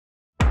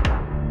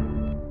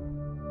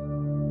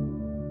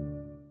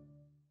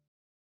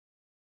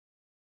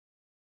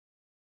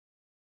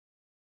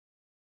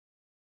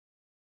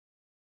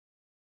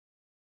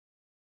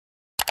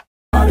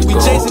We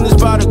chasing this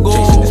pot of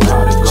gold.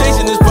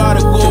 Chasing this pot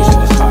of gold.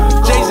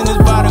 Chasing this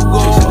pot of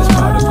gold.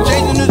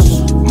 Chasing this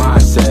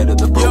mindset of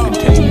the broken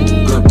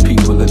tainted. Good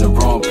people in the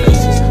wrong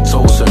places.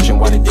 Soul searching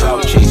while they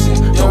cloud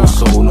chasing. No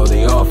soul, no,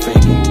 they all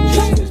faking.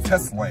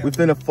 Test lamp. We're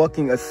finna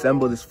fucking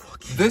assemble this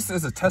fucking... This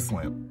is a test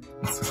lamp.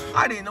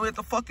 I didn't know we had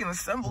to fucking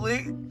assemble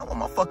it. I want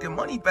my fucking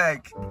money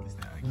back.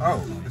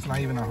 Oh, it's not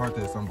even that hard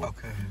to assemble.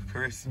 Okay,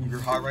 Chris, you're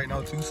high right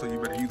now too, so you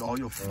better use all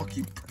your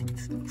fucking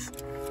brains.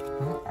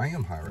 Well, I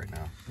am high right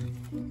now.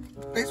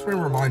 Thanks for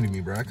reminding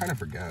me, bro. I kind of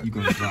forgot. You're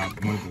gonna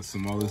drop one of the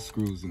smallest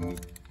screws in the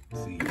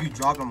seat. If you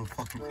drop them,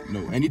 fucking...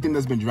 No, anything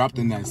that's been dropped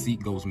in that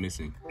seat goes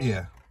missing.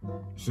 Yeah.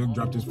 Suge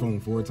dropped his phone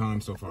 4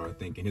 times so far, I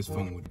think, and his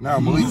phone would... No,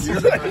 Maliq, you're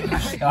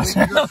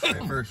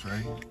first,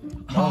 right?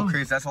 No,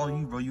 Chris, that's all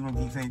you, bro. You don't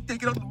keep saying,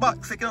 take it out the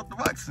box, take it out the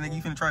box, and then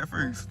you finna try it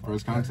first.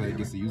 First contact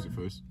gets to use it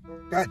first.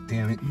 God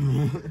damn it.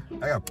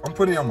 I'm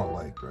putting it on my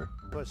leg, bro.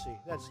 Pussy,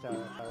 that's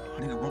terrible.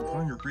 Nigga, bro, put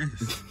on your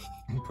wrist.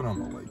 I'm putting it on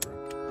my leg, bro.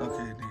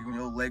 Okay, nigga, when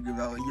your leg goes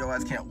out, your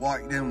ass can't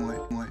walk, then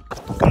what?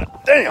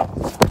 Damn!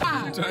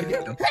 Try to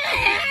get them.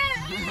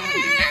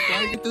 Try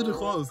to get through the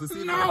clothes. Let's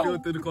see if I can feel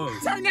it through the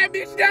clothes. Turn that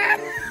bitch down!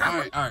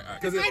 Alright.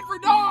 It's ain't for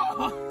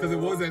dog! Because it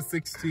was at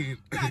 16.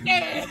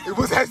 It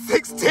was at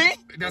 16?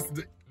 That's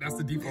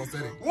the default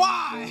setting.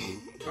 Why?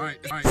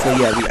 Alright. So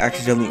yeah, we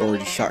accidentally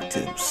already shocked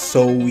him.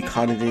 So we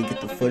kinda didn't get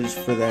the footage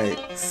for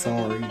that.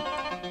 Sorry.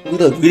 We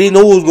didn't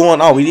know what was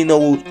going on. We didn't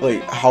know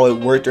like how it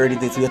worked or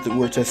anything, so we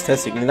were just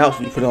testing it out.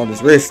 So we put it on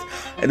his wrist,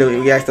 and then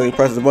we accidentally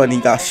pressed the button. He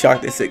got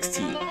shocked at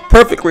 16.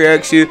 Perfect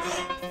reaction.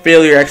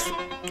 Failure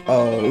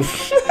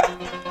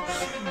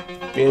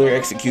failure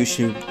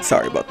execution.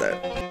 Sorry about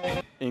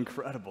that.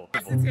 Incredible.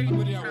 Put it at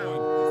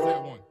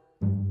one.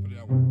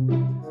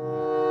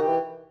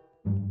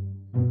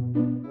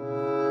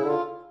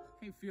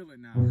 Can't feel it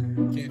now.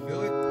 Can't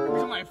feel it? It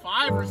was like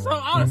 5 or so.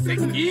 I was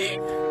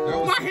 16.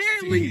 My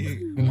hand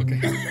leaked. Okay.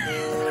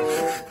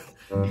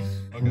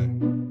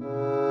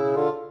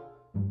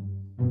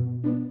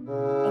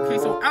 Okay,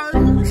 so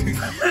no,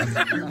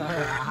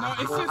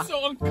 it's just so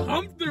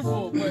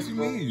uncomfortable. But What you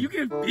mean? you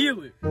can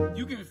feel it.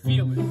 You can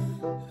feel it.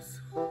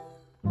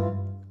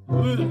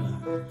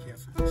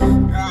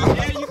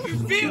 Yeah, you can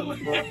feel it.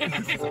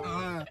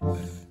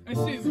 That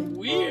shit's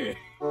weird.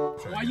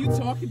 Why you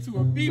talking to a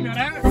female?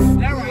 That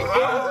right.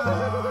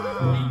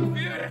 You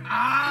feel it?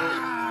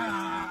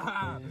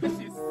 That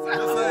shit's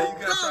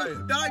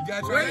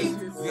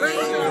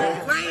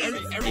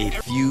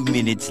A few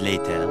minutes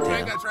later.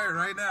 I gotta try it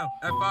right now.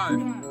 At 5.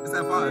 It's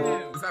at 5.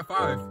 It's at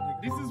 5.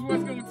 This is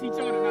what's gonna teach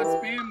y'all to not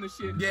spam the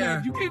shit.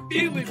 Yeah. You can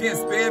feel it. You can't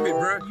spam it,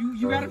 bro.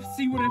 You gotta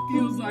see what it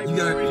feels like. You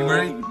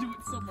ready? You do it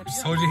to somebody Just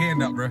else. hold your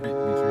hand up, bro.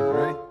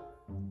 Ready?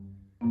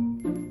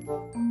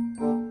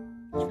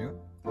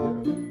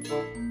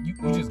 You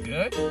just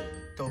good?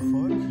 The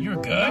fuck? You're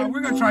good?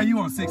 We're gonna try you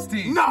on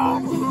 16. No!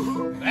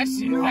 That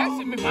shit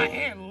made my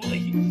hand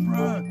leak.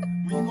 Bruh,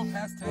 when you go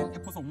past 10,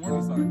 it puts a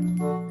warning sign.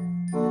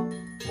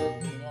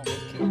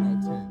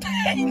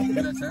 You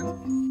get at 10?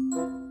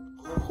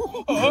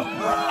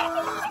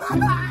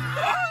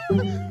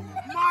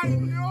 My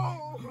no!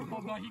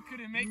 Although he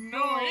couldn't make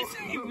noise,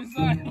 he was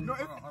like,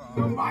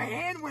 my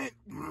hand went.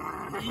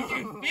 You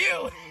can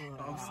feel it.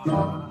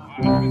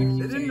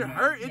 It didn't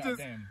hurt, it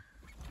just...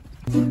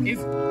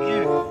 It's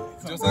yeah.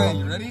 Josiah,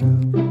 you ready?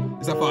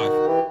 It's at 5.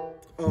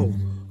 Oh.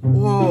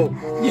 Whoa.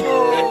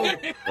 Whoa.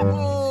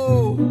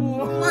 Whoa.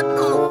 What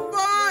the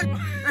fuck?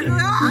 It's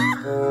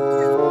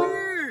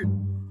weird.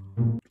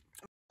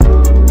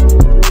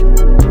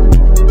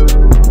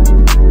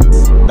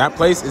 That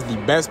place is the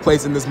best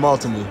place in this mall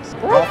to me.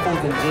 Waffles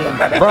and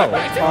things. Bro,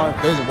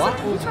 there's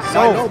waffles. I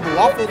know, but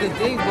waffles and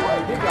things. I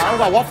don't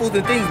got waffles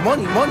and things.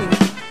 Money.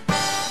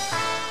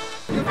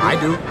 I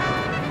do. You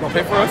gonna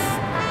pay for us?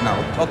 No.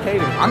 Okay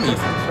then. I'm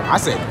easy. I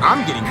said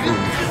I'm getting food.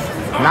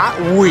 Not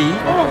we.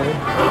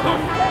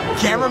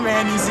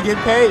 Cameraman needs to get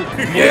paid.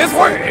 Yeah, it's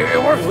working. It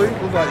works. It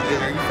was like,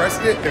 you pressed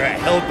it, and I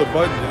held the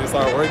button, and it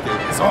started working.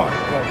 It's on.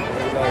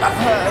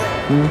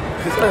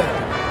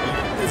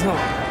 It's on.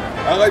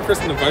 I like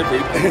pressing the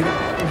vibrate.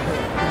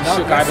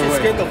 Shook either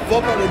way. Scared the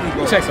fuck out of me,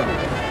 bro. Check something.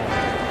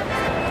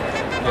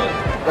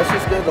 That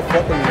shit scared the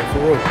fuck out of me,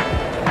 for real.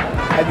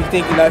 I be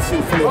thinking that shit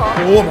feeling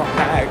pull my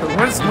bag.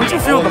 Once you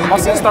feel the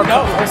muscles start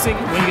pulsing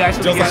when you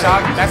actually get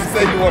shocked, that's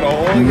You said you want a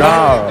whole?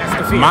 No. that's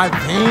the feeling. My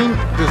vein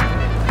just...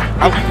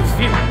 You can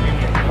feel it.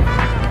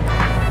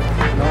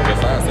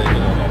 Josiah said you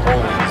want a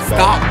whole.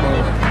 Stop, bro.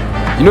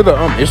 You know the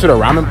issue the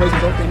ramen place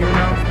is open here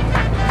now?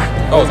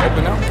 Oh, it's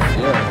open now?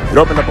 Yeah. It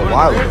opened up a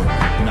while ago.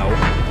 No.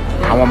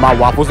 I want my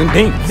waffles and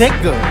dings.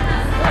 Nigga.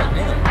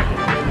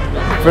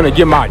 Finna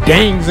get my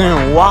dings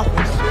and waffles.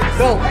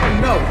 No.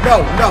 You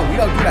don't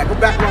do that. Go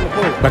back around the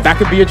pole. But that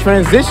could be a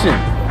transition.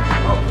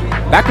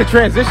 That could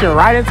transition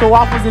right into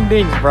waffles and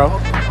dings, bro.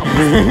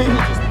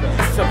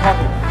 That's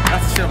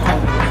shit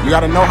popping. You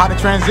gotta know how to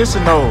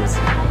transition those.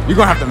 You're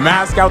gonna have to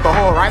mask out the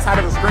whole right side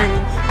of the screen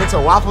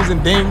into waffles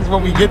and dings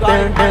when we get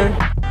there.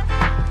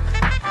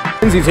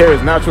 Lindsay's hair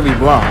is naturally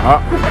blonde, huh?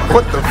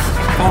 What the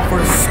f?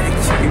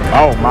 Conversation.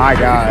 Oh my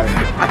god.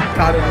 I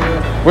caught it.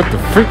 What the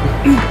freak?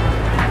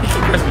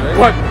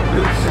 What?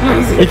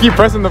 He keep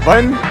pressing the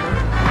button?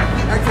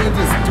 Actually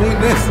just doing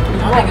this.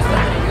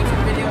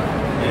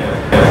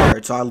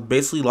 Alright, so I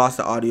basically lost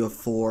the audio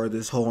for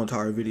this whole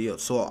entire video.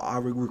 So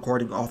I'm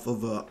recording off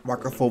of a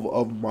microphone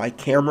of my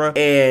camera,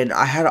 and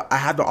I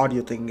have the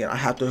audio thing again. I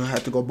have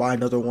to go buy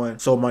another one.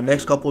 So my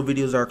next couple of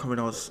videos that are coming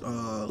out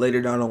later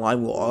down the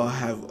line will all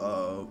have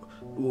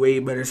way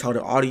better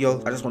sounding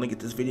audio. I just want to get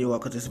this video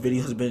out because this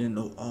video has been in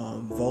the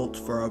vault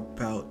for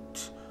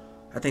about,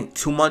 I think,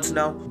 2 months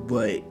now.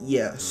 But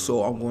yeah,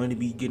 so I'm going to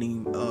be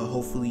getting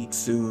hopefully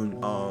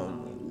soon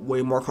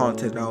way more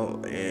content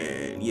out,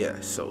 and yeah,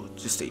 so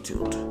just stay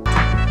tuned.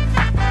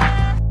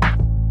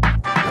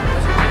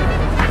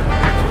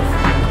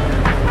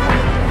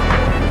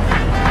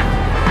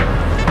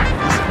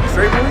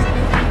 Straight Maliq?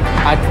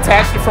 I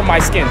detached it from my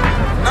skin.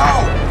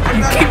 No!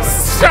 You keep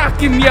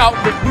shocking me out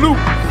with blue.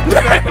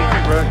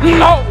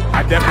 No!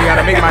 I definitely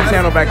gotta make my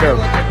channel back up.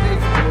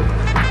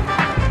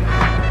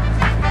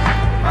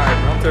 Alright,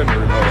 I'm turning the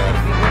remote off.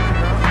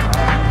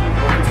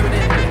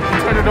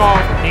 Turn it off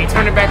and you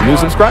turn it back New on.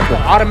 subscriber.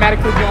 It'll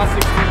automatically be on 16.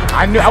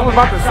 I was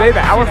about to say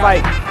that. I was like,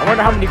 I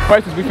wonder how many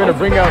questions we finna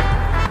bring up.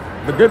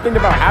 The good thing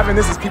about having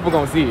this is people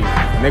gonna see it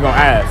and they gonna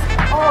ask.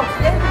 Oh,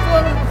 filming.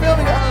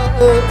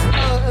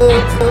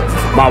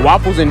 My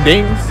waffles and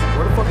dings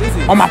Where the fuck is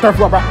he? on my third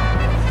floor, bro.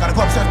 Gotta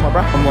go upstairs, My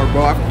bro. One more,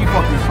 bro. I keep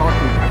fucking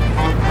talking.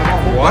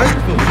 What?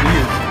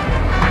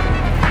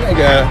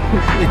 Nigga.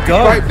 It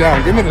does. Pipe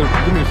down. Give me the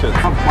shit.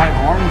 My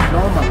arms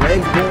numb, my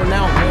legs going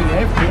out,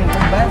 man. Everything.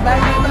 I'm back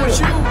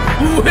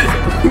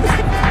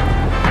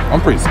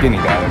I'm pretty skinny,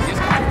 guys.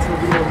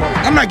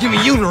 I'm not giving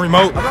you the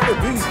remote. I'm not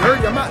gonna be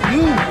dirty. I'm not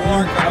you.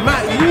 I'm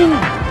not you.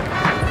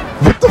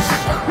 What the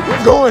fuck?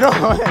 What's going on? I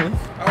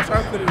was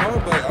trying to put it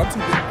on, but I'm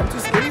too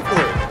skinny for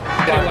it.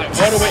 Like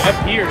all the way up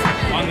here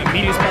on the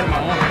medius part of my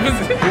arm.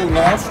 Ooh,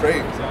 no, I'm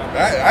straight.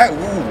 I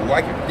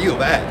can feel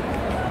that.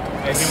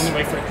 That's the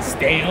only way for it to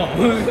stay on.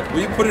 When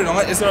you put it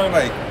on, it's sort of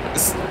like,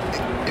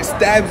 it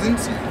stabs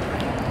into you.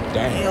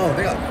 Damn,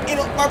 they got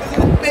barbers in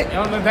the bit.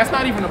 That's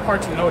not even a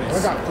part you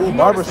notice. I got cool You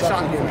barber notice the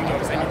shops shot in here. before you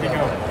notice anything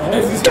else.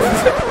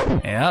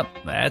 Yep,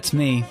 that's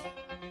me.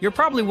 You're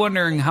probably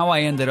wondering how I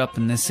ended up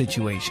in this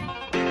situation.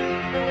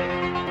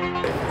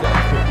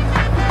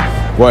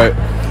 What?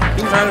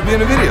 He's trying to be in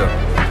the video.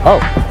 Oh.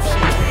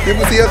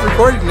 People see us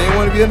recording and they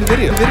want to be in the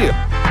video.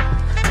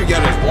 You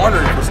got us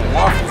wandering for some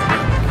waffles, man.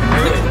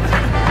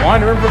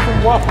 Wandering for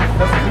some waffles.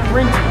 That's what we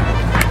bring to you.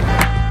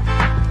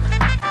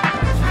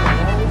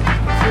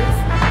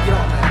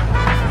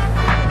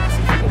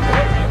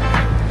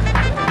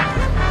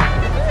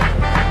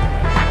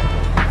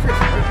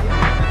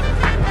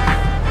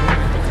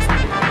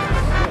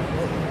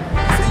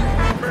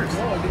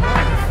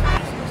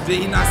 Did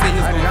he not say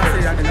his name? I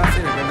did not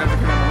say that. That never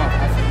came out of my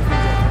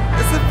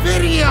mouth. It's a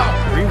video.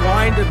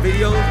 Rewind the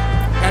video.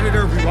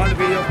 Editor, rewind the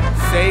video.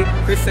 Say,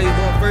 Chris say he's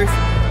going first.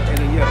 And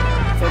then,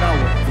 yeah. So now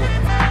what?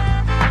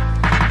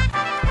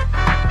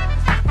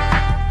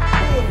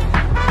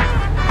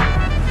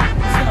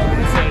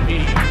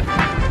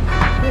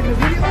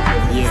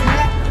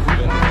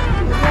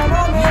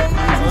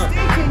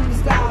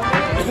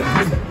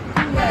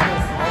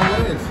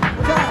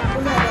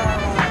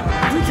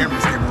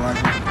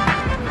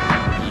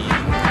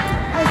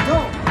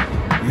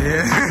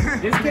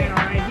 This man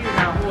right here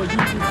got a whole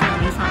YouTube channel.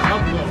 He's trying to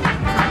upload.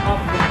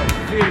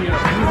 Video.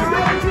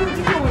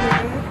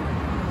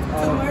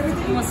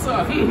 What's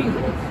up?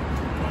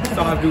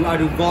 So I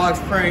do vlogs,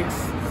 pranks,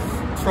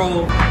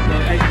 troll,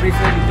 basically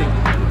everything.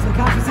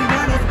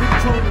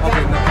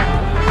 Okay, no.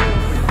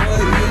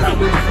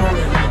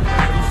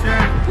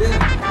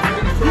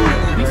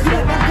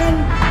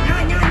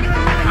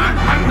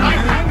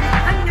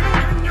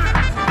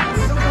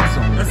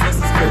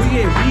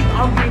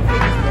 I'm getting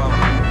paid.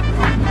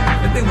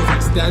 That thing was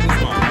like stabbing my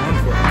arm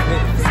for a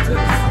minute.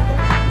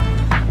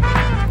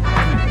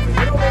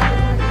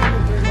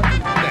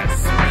 That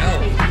smell.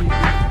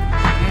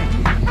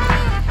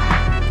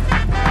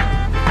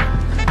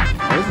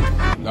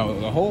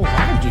 The whole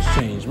vibe just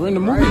changed. We're in the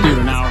movie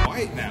theater now.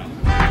 White now.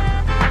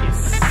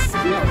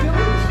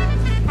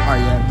 Oh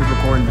yeah, just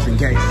recording just in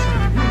case.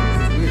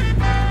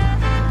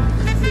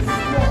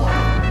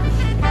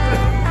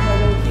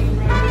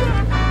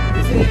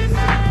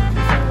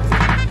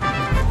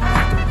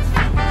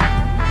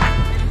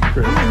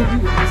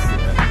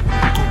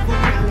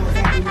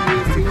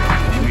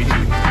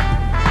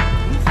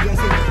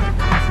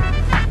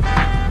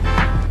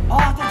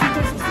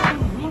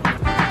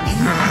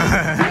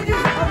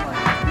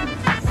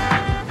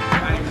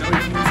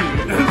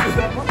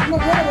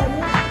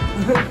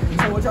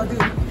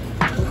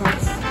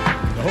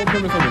 The whole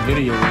premise of the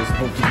video was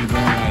supposed to be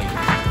going like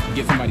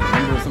get somebody's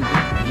number or something,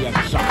 and he has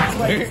a shot.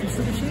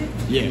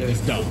 Yeah,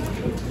 it's dumb.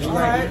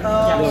 Alright,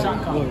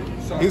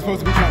 He was supposed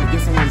to be trying to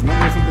get someone's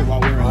number or something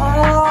while we're in line.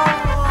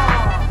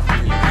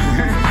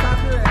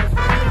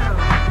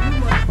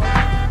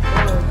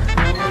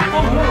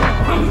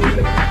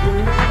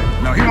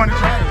 No, he wanted to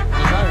try it.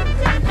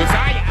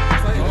 Josiah.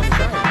 He wanted to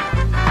try it.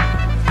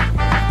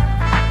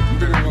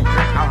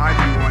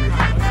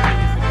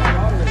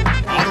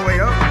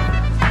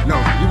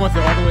 bust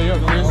it all the way up,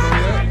 Chris.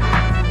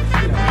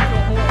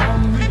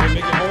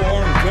 Make your whole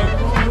arm jump.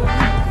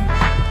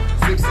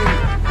 16.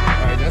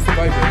 Alright, that's the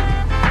bike break.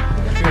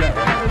 You feel that,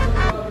 right?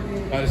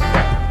 Alright, let's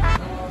stop.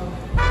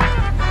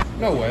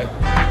 No way.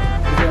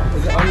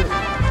 Is it on your...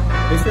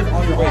 It says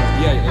on your arm.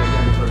 Yeah,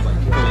 make sure it's like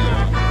fully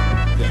on.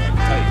 Yeah, like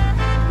tight.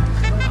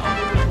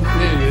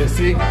 There it is,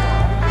 see?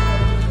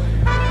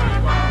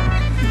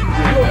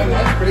 Yeah,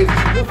 that's crazy.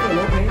 You feel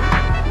no pain?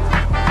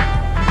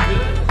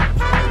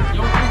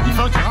 You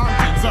felt your arm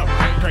tense up,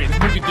 right? Great. This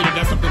movie theater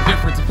does something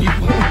different to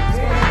people.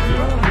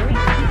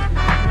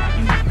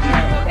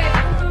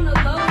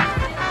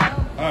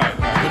 Alright,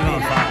 Put it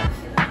on 5.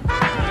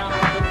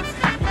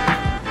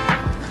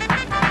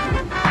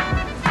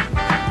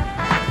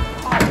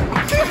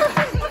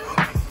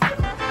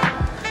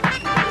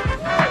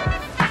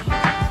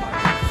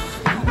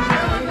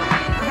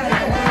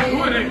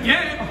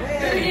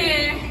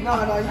 No,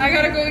 I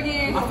gotta go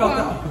again. I felt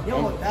that. You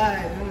almost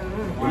died.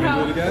 Let me do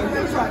it again?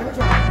 Let me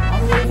try. All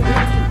the way to 15.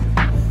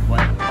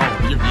 What? Oh,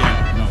 yeah,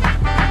 no.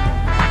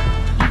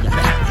 You got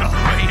it all the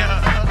way up.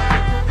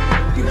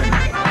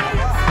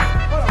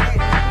 Hold on, wait.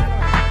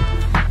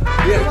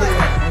 Yeah.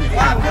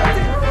 Wow,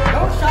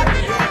 don't shot me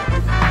yet.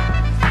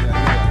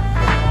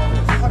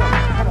 Hold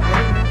on,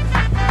 wait.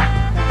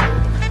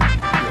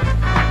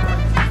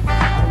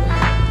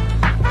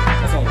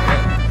 That's all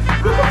good.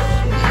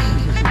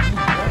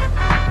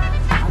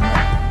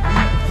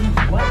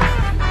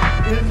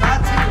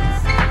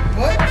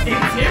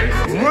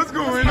 What's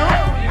going on?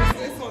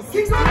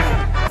 Keep going.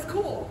 That's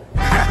cool.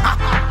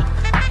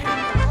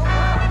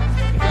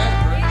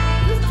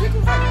 This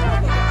tickles like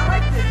hell. I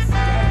like this.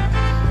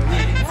 That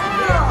is so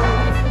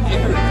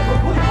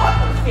cool.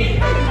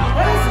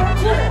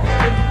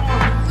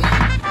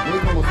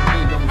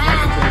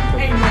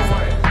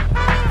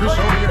 Chris,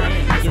 show me your hand.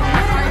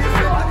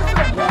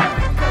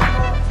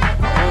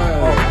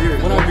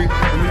 When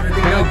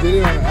I did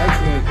it on an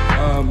accident,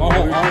 my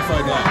whole arm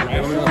started out.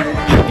 Right?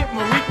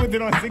 Maliq with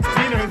it on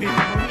 16 earlier.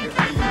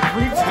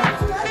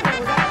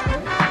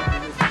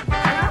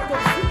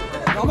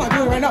 I'm not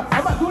doing it right now.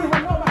 I'm not doing it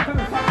right now. I'm not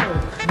coming to talk to her.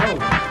 No.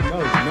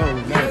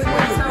 It's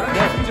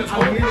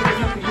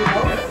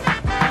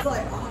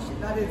like, oh shit,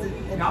 that isn't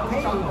in pain.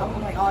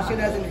 I'm like, oh shit,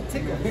 that's in the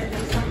tickle.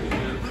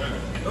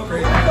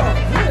 Okay.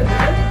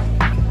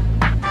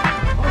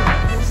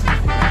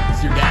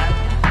 It's your dad?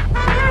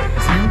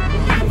 It's you?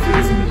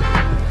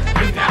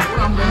 That's what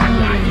I'm going to do.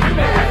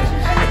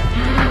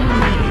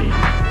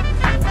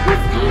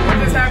 What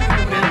just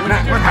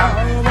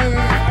happened?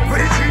 What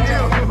did you do?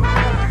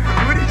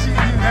 What did you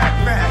do that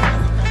fast?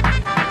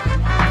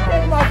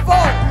 It's my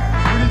fault.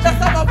 That's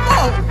not my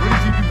fault. What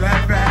did you do that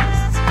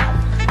fast?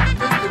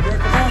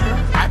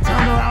 I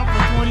turned around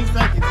for 20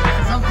 seconds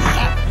and something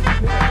happened.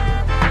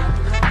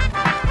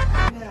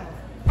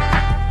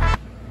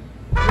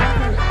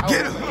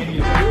 Get him!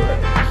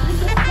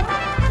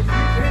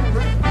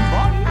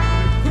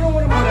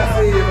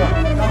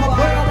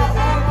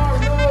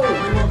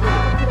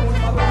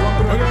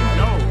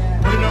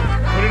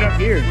 Put it up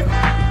here.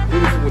 Do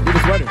the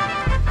sweater.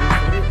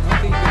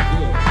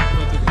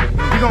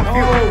 You gonna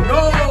feel it.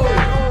 No!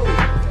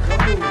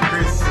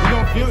 Chris, you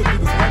gonna feel it through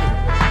the sweater.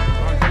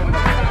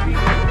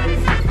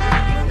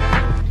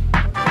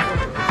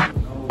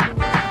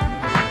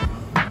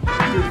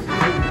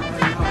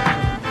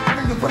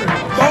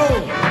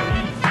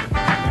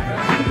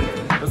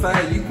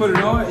 Besides, you put it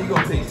on, you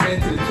gonna take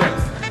 10 to the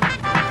chest.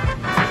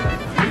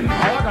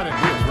 All I gotta do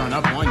is run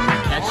up on you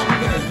and catch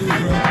you.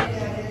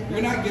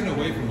 You're not getting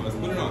away from us.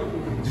 Put it on.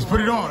 Just put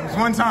it on. It's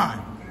one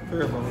time.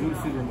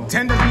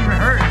 10 doesn't even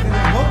hurt.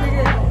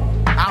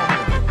 I'll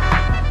hold it.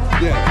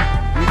 Yeah.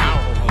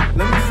 I'll hold it.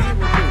 Let me see it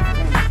real quick.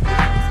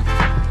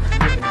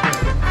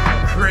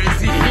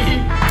 Crazy.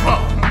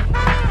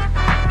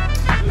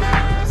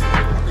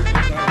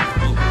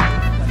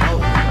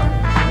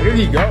 Where did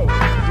he go?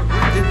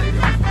 Where did they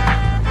go?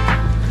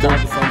 Down at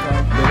the same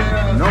time?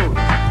 No.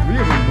 3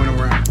 of them went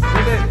around.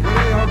 Where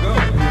they all go?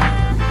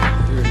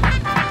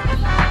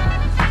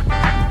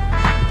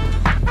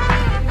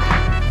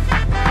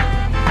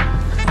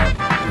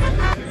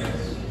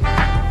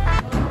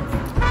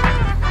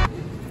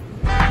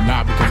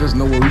 Nah, because there's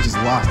nowhere we just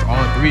lost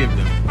all 3 of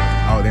them.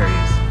 Oh, there he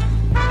is.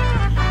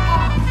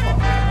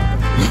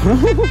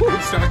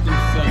 Shocked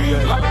himself.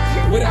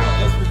 Without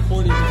us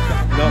recording this.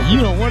 No. You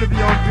don't want to be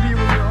on video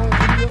with your own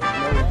video?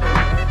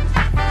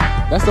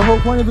 That's the whole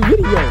point of the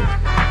video.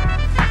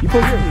 You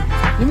supposed to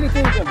give me the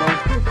thing again, bro.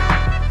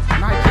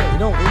 Not yet. It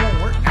won't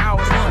work now.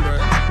 It's on, bro.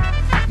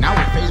 Now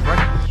we're face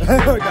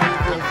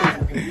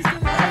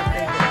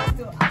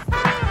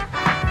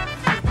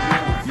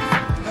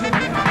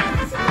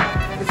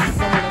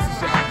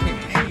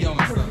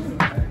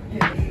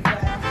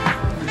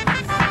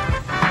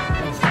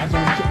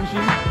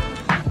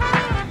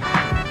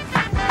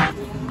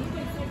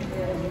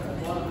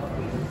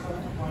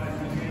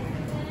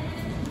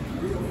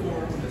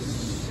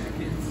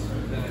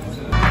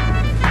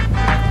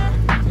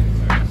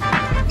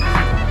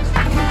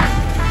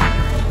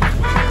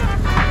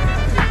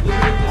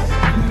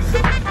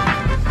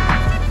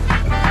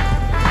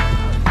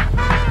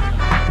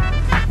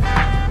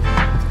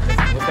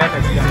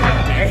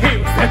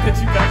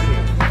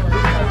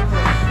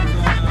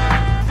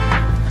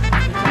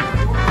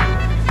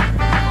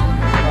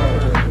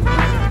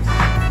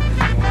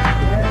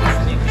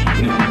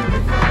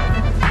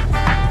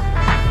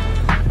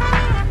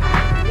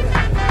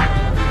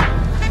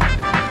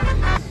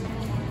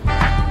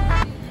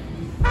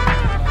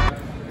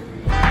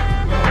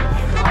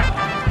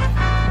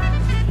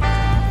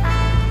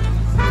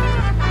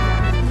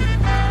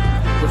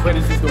Wait,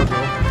 is this door, bro? I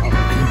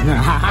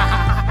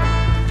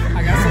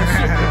got some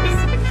shit for this.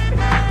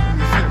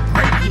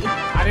 Break it.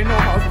 I didn't know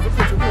if I was supposed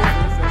to put your boy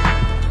for a second.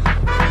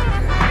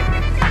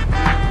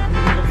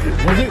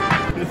 Was it?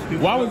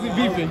 Why was it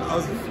beeping?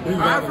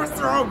 I pressed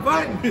the wrong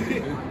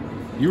button.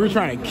 You were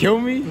trying to kill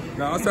me?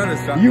 No, I was trying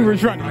to stop. You were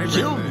trying to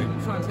kill me?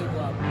 I'm trying to take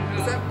Rob.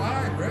 Is that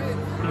fine, right?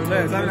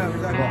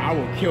 Bro, I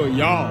will kill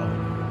y'all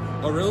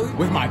Oh, really?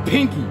 with my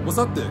pinky. What's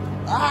up there?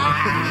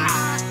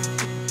 Ah!